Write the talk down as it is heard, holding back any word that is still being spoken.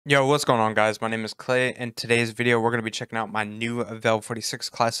Yo, what's going on, guys? My name is Clay. In today's video, we're going to be checking out my new Vel 46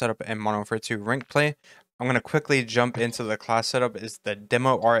 class setup in Modern Warfare 2 rank play. I'm going to quickly jump into the class setup. Is the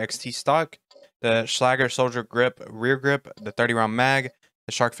Demo RXT stock, the Schlager Soldier Grip rear grip, the 30-round mag,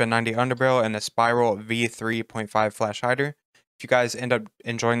 the Shark Fin 90 underbarrel, and the Spiral V3.5 flash hider. If you guys end up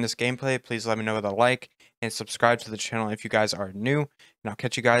enjoying this gameplay, please let me know with a like and subscribe to the channel if you guys are new. And I'll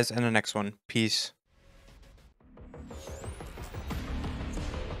catch you guys in the next one. Peace.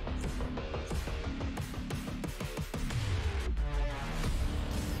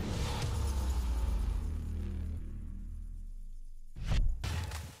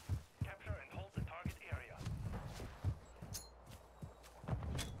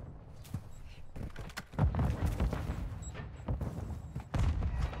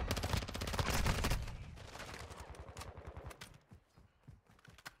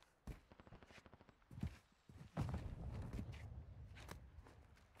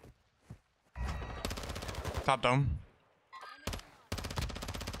 Top dome.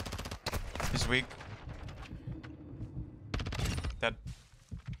 He's weak. Dead.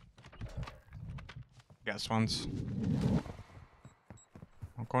 Gas ones.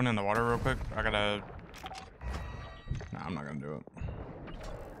 I'm going in the water real quick. I gotta... Nah, I'm not gonna do it.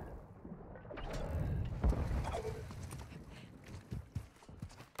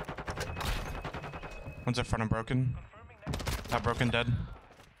 One's in front of broken. Top broken, dead.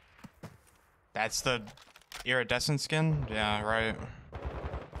 That's the iridescent skin? Yeah, right.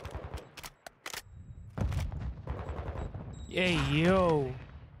 Hey, yo.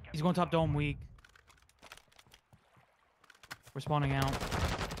 He's going top dome weak. We're spawning out.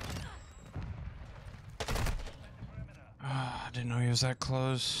 I didn't know he was that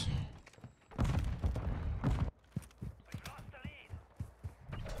close.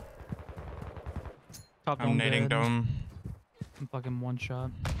 Top I'm dome nading dead. dome. I'm fucking one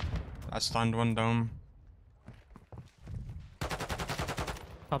shot. I stunned one dome.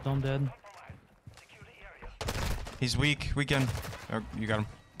 Top dome dead. He's weak. Weekend. Oh, you got him.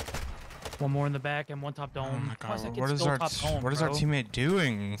 One more in the back and one top Oh dome. my Plus, god. that What kid's is still our top dome, what is our bro. teammate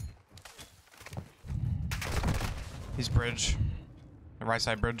doing? He's bridge. The right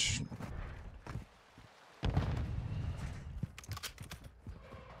side bridge.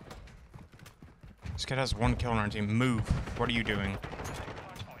 This kid has one kill on our team. Move. What are you doing?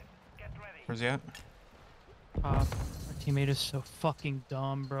 Where's he at? Our teammate is so fucking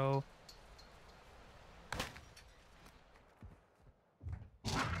dumb, bro.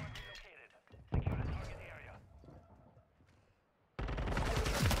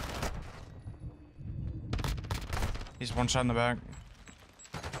 He's one shot in the back.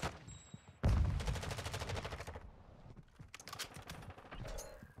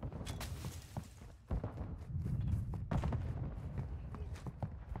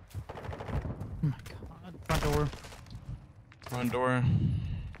 Oh my god. Front door. Front door.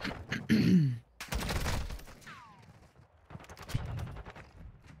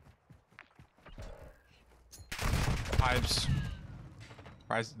 Pipes.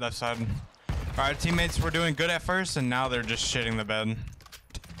 Right, left side. Alright, teammates were doing good at first, and now they're just shitting the bed.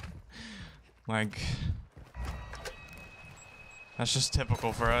 Like... That's just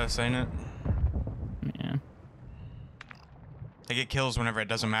typical for us, ain't it? Yeah. They get kills whenever it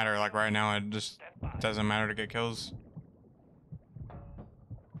doesn't matter. Like right now, it just doesn't matter to get kills.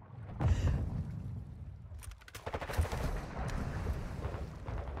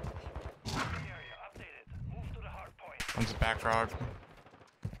 One's a back rock.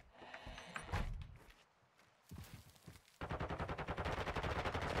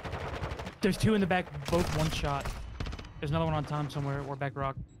 There's two in the back, both one shot. There's another one on time somewhere, or back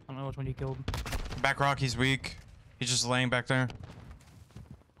rock. I don't know which one you killed. Back rock, he's weak. He's just laying back there.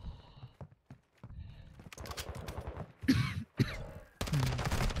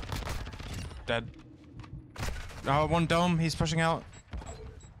 Dead. Oh, one dome. He's pushing out.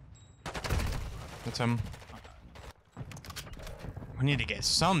 That's him. We need to get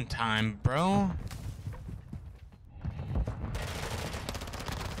some time, bro.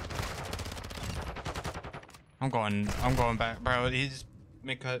 I'm going back, bro. He's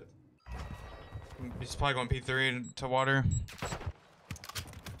mid cut. He's probably going P3 to water.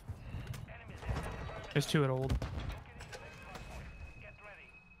 There's two at old.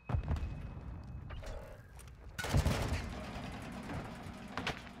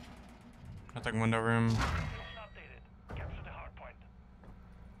 Nothing window room.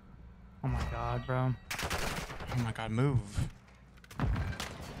 Oh my god, bro. Oh my god, move.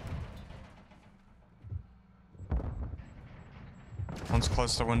 One's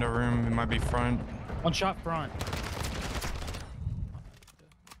close to window room. It might be front. One shot front.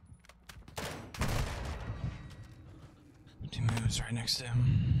 He moves right next to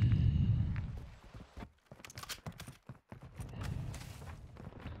him.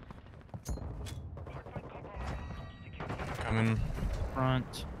 Coming.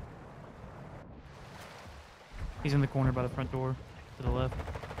 Front. He's in the corner by the front door to the left.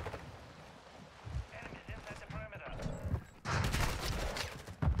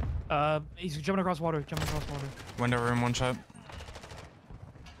 He's jumping across water. Window room, one shot.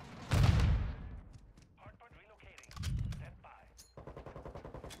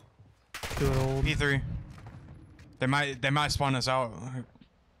 Good old. P3. They might spawn us out.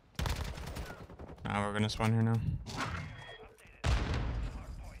 Nah, we're gonna spawn here now.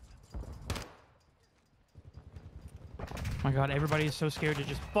 My god, everybody is so scared to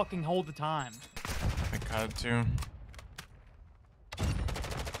just fucking hold the time. I cut too.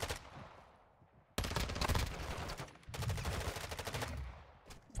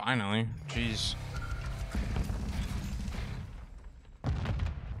 Finally, jeez.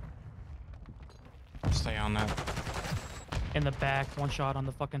 Stay on that. In the back, one shot on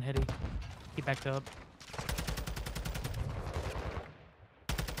the fucking heady. He backed up.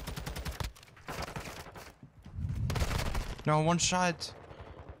 No, one shot.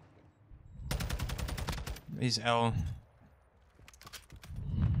 He's L.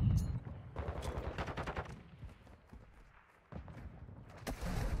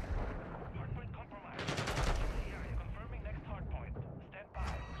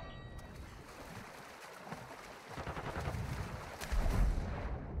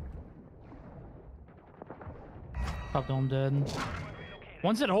 Top dome dead.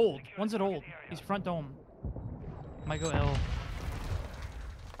 One's at hold. He's front dome. Might go L.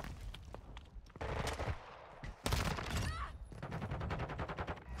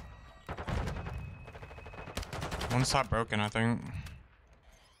 One stop broken, I think.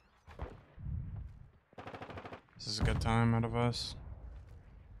 This is a good time out of us.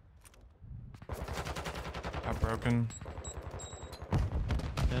 Got broken.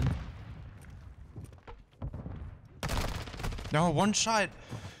 Dead. No, one shot.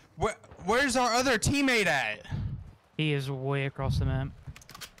 Where's our other teammate at? He is way across the map.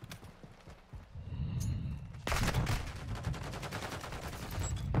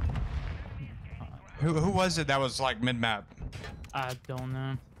 Who was it that was like mid-map? I don't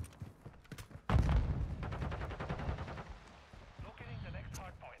know. Locating the next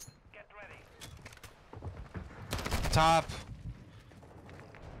hard point. Get ready. Top.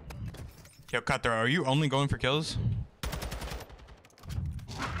 Yo, Cutthroat, are you only going for kills?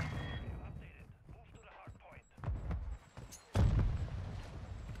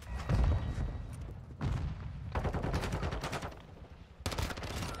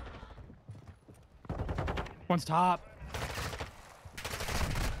 One's top.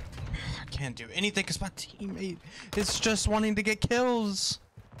 I can't do anything because my teammate is just wanting to get kills.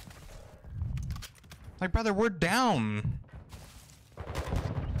 Like, brother, we're down.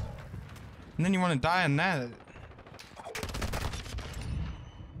 And then you want to die on that.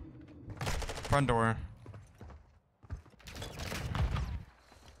 Front door.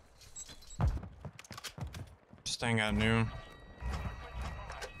 Staying at new.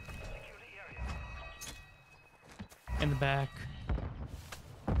 In the back.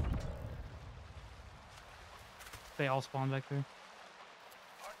 They all spawn back there.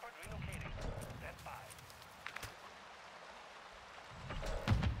 Hardpoint relocating. Stand by.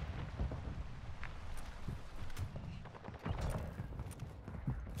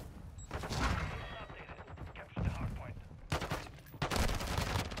 Updated. Capture the hardpoint.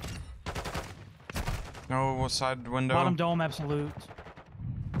 No, side window. Bottom dome, absolute.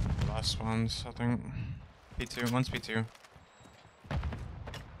 Last ones, I think. P2, one's P2.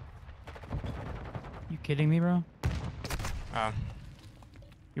 You kidding me, bro? Oh.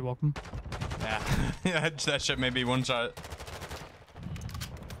 You're welcome. Yeah. Yeah, that shit may be one shot.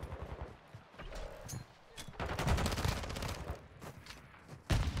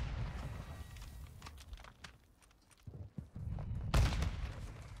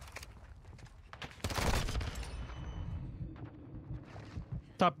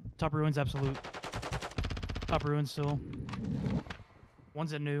 Top ruins, absolute. Top ruins still.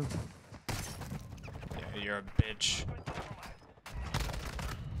 One's at new. Yeah, you're a bitch.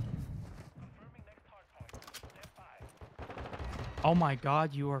 Confirming next hardpoint. Stand by. Oh my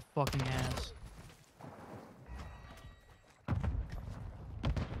god, you are fucking ass.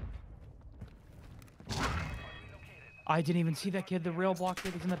 I didn't even see that kid. The rail blocked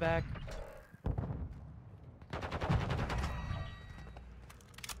it. He's in the back.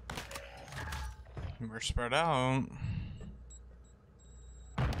 We're spread out.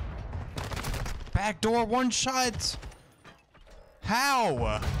 Back door, one shot.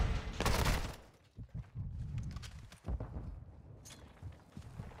 How?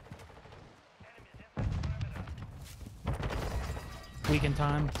 Weak in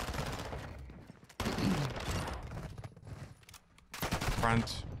time.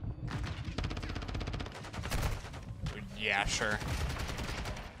 Front. Yeah, sure.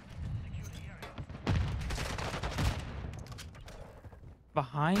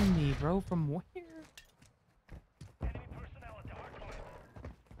 Behind me, bro. From where? Enemy personnel at the hardpoint.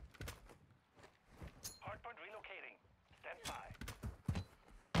 Hardpoint relocating. Stand by.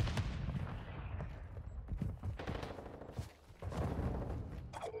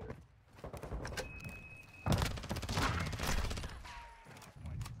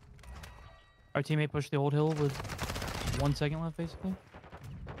 Our teammate pushed the old hill with 1 second left, basically.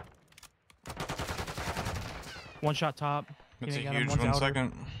 One shot top. It's a Teammate got him, huge one's 1 outer.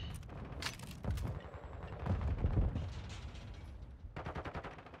 second.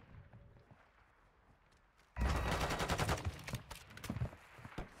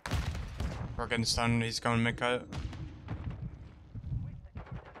 We're getting stunned. He's going mid cut.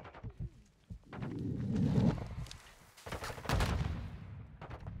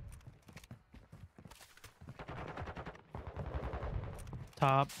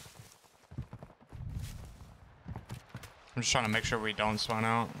 Top. I'm just trying to make sure we don't spawn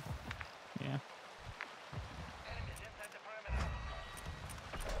out. Yeah. Enemies inside the perimeter.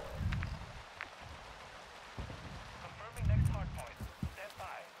 Confirming next hardpoint. Stand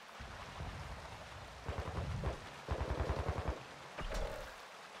by.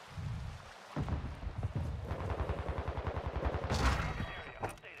 Area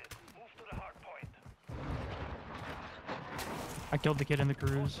updated. Move to the hardpoint. I killed the kid in the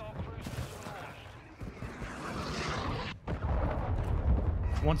cruise. All cruise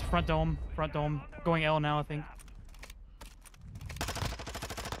One's front dome. Front dome. Going L now, I think.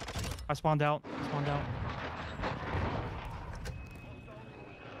 I spawned out. Spawned out.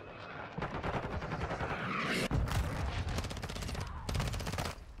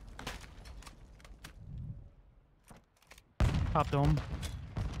 Top dome.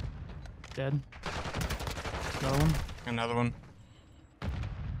 Dead. Another one. Another one.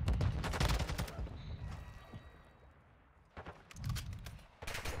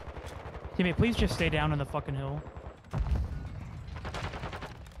 Teammate, please just stay down in the fucking hill.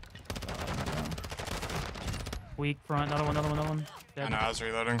 Weak front. Another one. Another one. Another one. I Dead. know, I was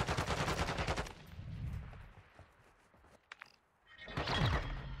reloading.